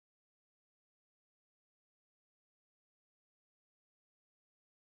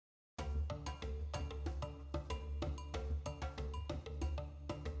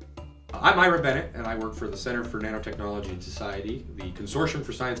I'm Ira Bennet, and I work for the Center for Nanotechnology and Society, the Consortium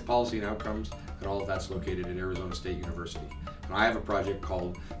for Science Policy and Outcomes, and all of that's located at Arizona State University. And I have a project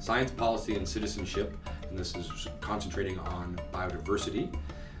called Science Policy and Citizenship, and this is concentrating on biodiversity.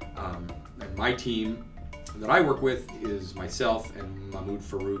 And my team that I work with is myself and Mahmoud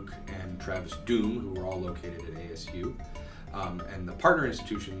Farouk and Travis Doom, who are all located at ASU. And the partner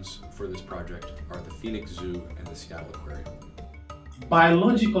institutions for this project are the Phoenix Zoo and the Seattle Aquarium.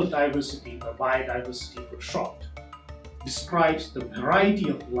 Biological diversity, or biodiversity for short, describes the variety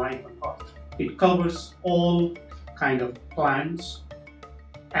of life on Earth. It covers all kinds of plants,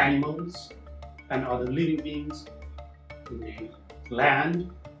 animals, and other living beings in the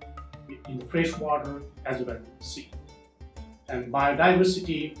land, in the fresh water, as well as in the sea. And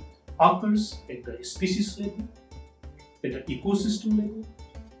biodiversity occurs at the species level, at the ecosystem level,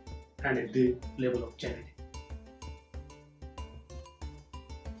 and at the level of genetic.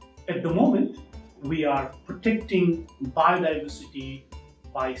 At the moment, we are protecting biodiversity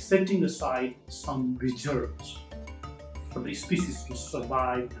by setting aside some reserves for the species to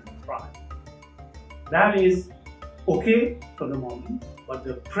survive and thrive. That is okay for the moment, but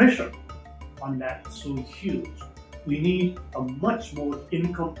the pressure on that is so huge. We need a much more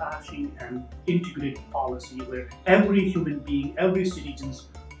encompassing and integrated policy where every human being, every citizen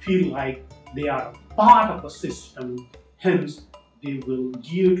feel like they are a part of a system, hence they will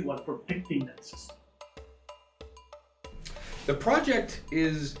gear toward protecting that system. The project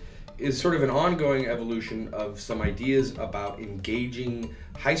is sort of an ongoing evolution of some ideas about engaging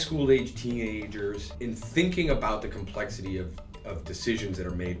high school age teenagers in thinking about the complexity of decisions that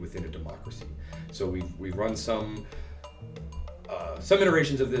are made within a democracy. So we've run some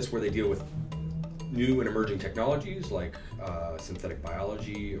iterations of this where they deal with new and emerging technologies like synthetic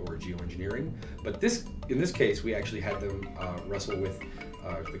biology or geoengineering. But in this case, we actually had them wrestle with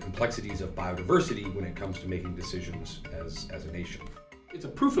the complexities of biodiversity when it comes to making decisions as a nation. It's a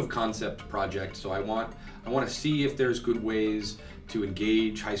proof of concept project, so I want to see if there's good ways to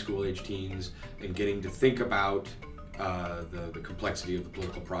engage high school age teens in getting to think about the complexity of the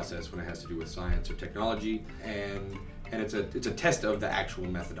political process when it has to do with science or technology, and it's a test of the actual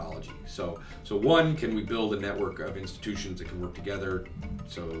methodology. So one, can we build a network of institutions that can work together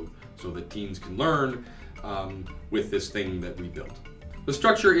so that teens can learn with this thing that we built. The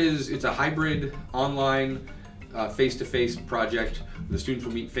structure it's a hybrid online face-to-face project. The students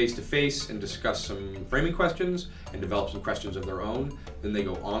will meet face-to-face and discuss some framing questions and develop some questions of their own. Then they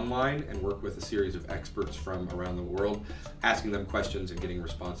go online and work with a series of experts from around the world, asking them questions and getting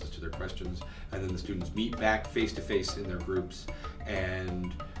responses to their questions. And then the students meet back face-to-face in their groups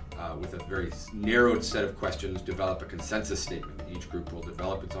and with a very narrowed set of questions, develop a consensus statement. Each group will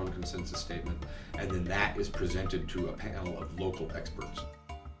develop its own consensus statement, and then that is presented to a panel of local experts.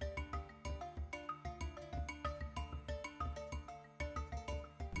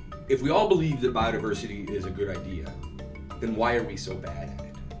 If we all believe that biodiversity is a good idea, then why are we so bad at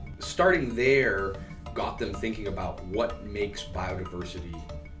it? Starting there got them thinking about what makes biodiversity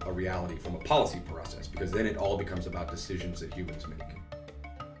a reality from a policy process, because then it all becomes about decisions that humans make.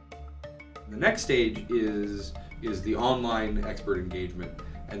 The next stage is the online expert engagement,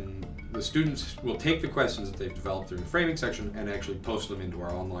 and the students will take the questions that they've developed through the framing section and actually post them into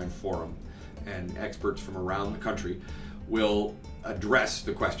our online forum, and experts from around the country will address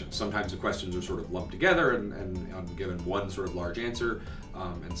the questions. Sometimes the questions are sort of lumped together and given one sort of large answer,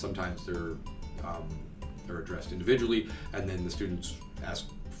 and sometimes they're addressed individually, and then the students ask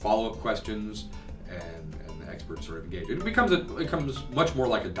follow-up questions and the experts sort of engage. It becomes much more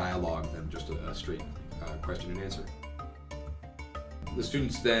like a dialogue than just a straight question and answer. The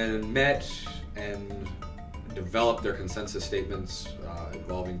students then met and developed their consensus statements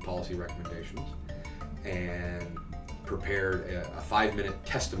involving policy recommendations, and prepared a 5-minute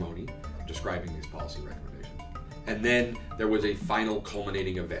testimony describing these policy recommendations. And then there was a final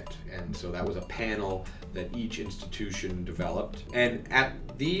culminating event, and so that was a panel that each institution developed. And at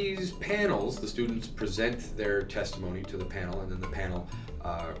these panels, the students present their testimony to the panel, and then the panel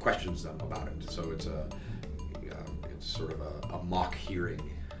questions them about it. So it's sort of a mock hearing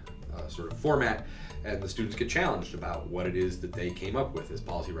sort of format, and the students get challenged about what it is that they came up with as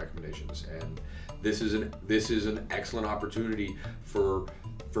policy recommendations. And this is an excellent opportunity for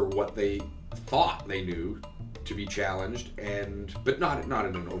what they thought they knew to be challenged, but not in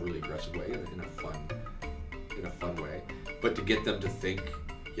an overly aggressive way, in a fun way, but to get them to think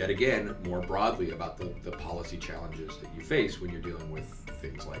yet again more broadly about the policy challenges that you face when you're dealing with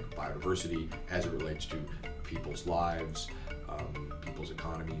things like biodiversity as it relates to people's lives, people's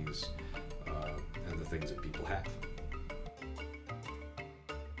economies, and the things that people have.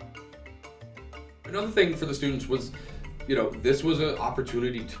 Another thing for the students was, this was an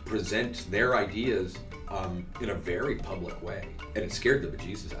opportunity to present their ideas in a very public way, and it scared the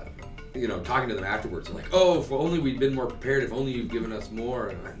bejesus out of them. Talking to them afterwards, they're like, "Oh, if only we'd been more prepared, if only you've given us more."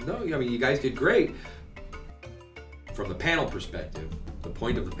 And no, you guys did great. From the panel perspective, the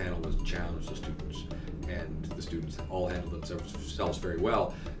point of the panel was to challenge the students, and the students all handled themselves very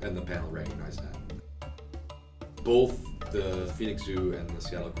well, and the panel recognized that. Both the Phoenix Zoo and the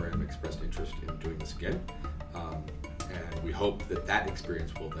Seattle Aquarium expressed interest in doing this again, and we hope that that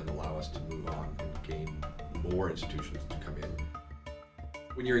experience will then allow us to move on and gain more institutions to come in.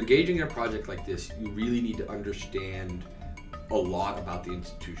 When you're engaging in a project like this, you really need to understand a lot about the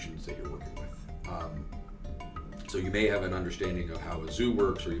institutions that you're working with. So you may have an understanding of how a zoo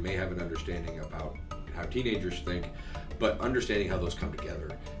works, or you may have an understanding about how teenagers think, but understanding how those come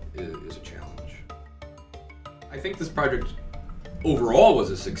together is a challenge. I think this project overall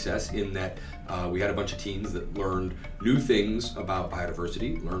was a success in that we had a bunch of teens that learned new things about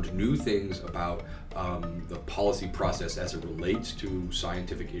biodiversity, learned new things about the policy process as it relates to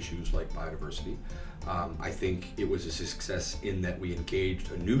scientific issues like biodiversity. I think it was a success in that we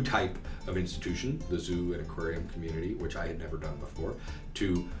engaged a new type of institution, the zoo and aquarium community, which I had never done before,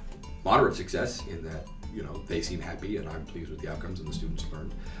 to moderate success in that they seem happy and I'm pleased with the outcomes and the students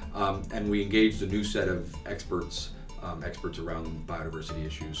learned. And we engaged a new set of experts around biodiversity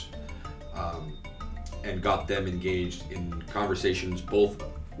issues, and got them engaged in conversations both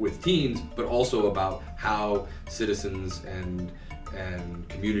with teens, but also about how citizens and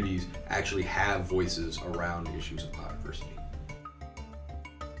communities actually have voices around issues of biodiversity.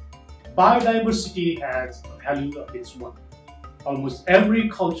 Biodiversity has a value of its own. Almost every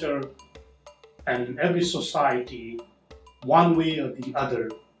culture and every society, one way or the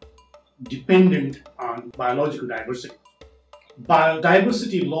other, dependent on biological diversity.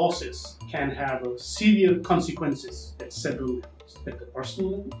 Biodiversity losses can have severe consequences at several levels, at the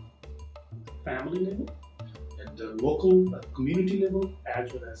personal level, the family level, at the local community level,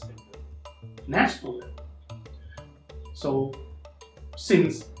 as well as at the national level. So,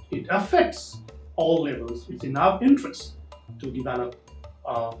 since it affects all levels, it's in our interest to develop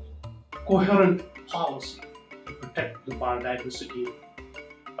a coherent policy to protect the biodiversity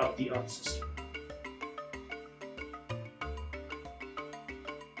of the Earth system.